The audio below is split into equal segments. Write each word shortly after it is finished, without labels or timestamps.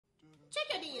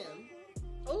Check your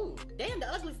DM. Ooh, damn, the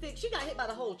ugly stick. She got hit by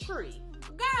the whole tree.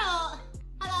 Girl,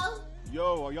 hello?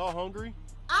 Yo, are y'all hungry?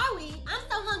 Are we? I'm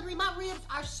so hungry, my ribs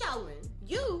are showing.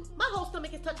 You, my whole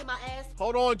stomach is touching my ass.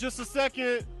 Hold on just a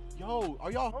second. Yo,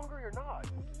 are y'all hungry or not?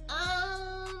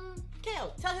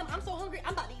 Kel, tell him I'm so hungry,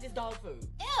 I'm about to eat this dog food.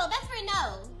 Ew, best friend,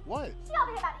 no. What? She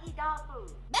over here about to eat dog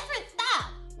food. Best friend,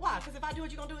 stop. Why? Because if I do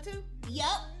it, you gonna do it too?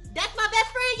 Yup. That's my best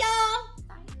friend, y'all.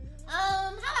 How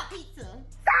about pizza?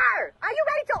 Sir, are you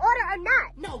ready to order or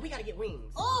not? No, we gotta get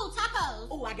wings. Ooh, tacos.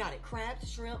 Oh, I got it.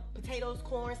 Crabs, shrimp, potatoes,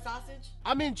 corn, sausage.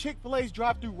 I'm in Chick-fil-A's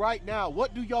drive-thru right now.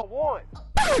 What do y'all want? Who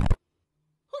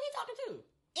he talking to?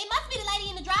 It must be the lady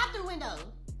in the drive-thru window.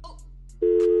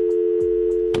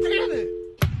 Damn it!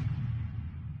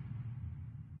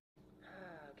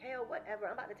 Kel, whatever.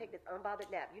 I'm about to take this unbothered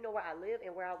nap. You know where I live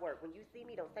and where I work. When you see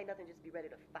me, don't say nothing. Just be ready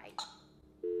to fight.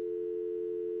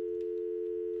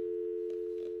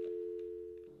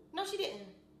 No, she didn't.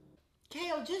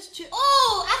 Kel, just chill. Ooh,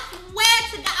 I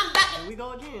swear to God, I'm about Here we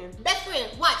go again. to... Best friend,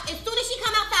 watch. As soon as she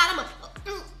come outside, I'm gonna...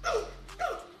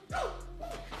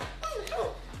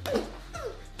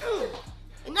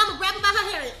 And I'm gonna grab her by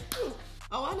her hair.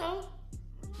 Oh, I know.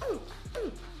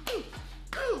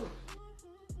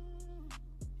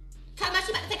 Talking about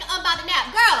she about to take an unbothered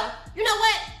nap. Girl, you know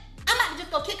what? I'm about to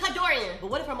just go kick her door in. But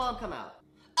what if her mom come out?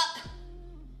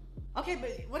 Okay, but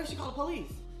what if she call the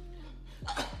police?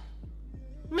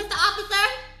 Mr. Officer?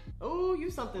 Oh, you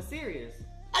something serious.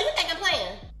 Oh, you think I'm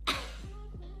playing?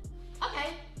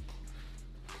 Okay.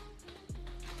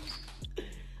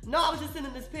 No, I was just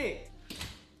sending this pic.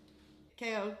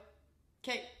 Kel.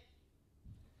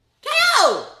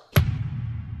 KO!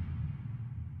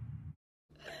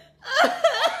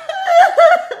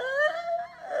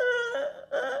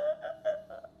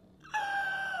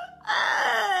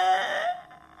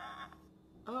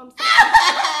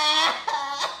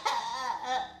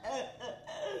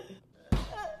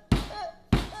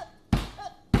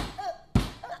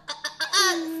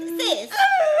 Sis.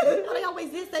 How they always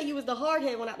did say you was the hard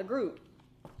head one out the group.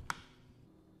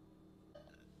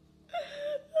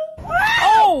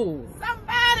 Oh!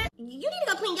 Somebody! You need to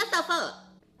go clean yourself up.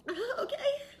 Okay.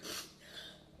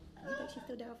 You think she's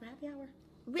still down for happy hour?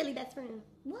 Really, best friend?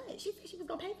 What? She said she was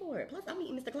gonna pay for it. Plus, I'm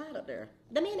meeting Mr. Clyde up there.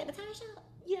 The man at the tire shop?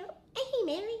 Yep. Ain't he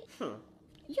married?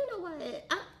 You know what?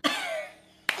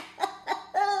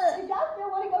 Y'all still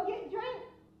want to go get drinks?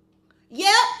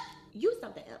 Yep. You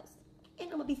something else. And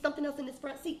I'm gonna be something else in this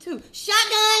front seat too.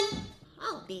 Shotgun!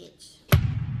 Oh, bitch.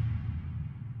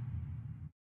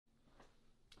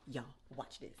 Y'all,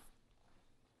 watch this.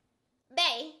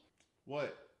 Bae,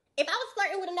 What? if I was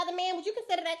flirting with another man, would you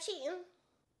consider that cheating?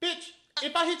 Bitch,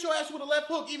 if I hit your ass with a left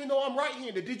hook, even though I'm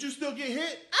right-handed, did you still get hit?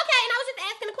 Okay, and I was just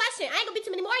asking a question. I ain't gonna be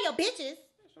too many more of your bitches.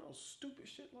 That sounds stupid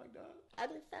shit like that.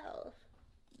 Ugly self.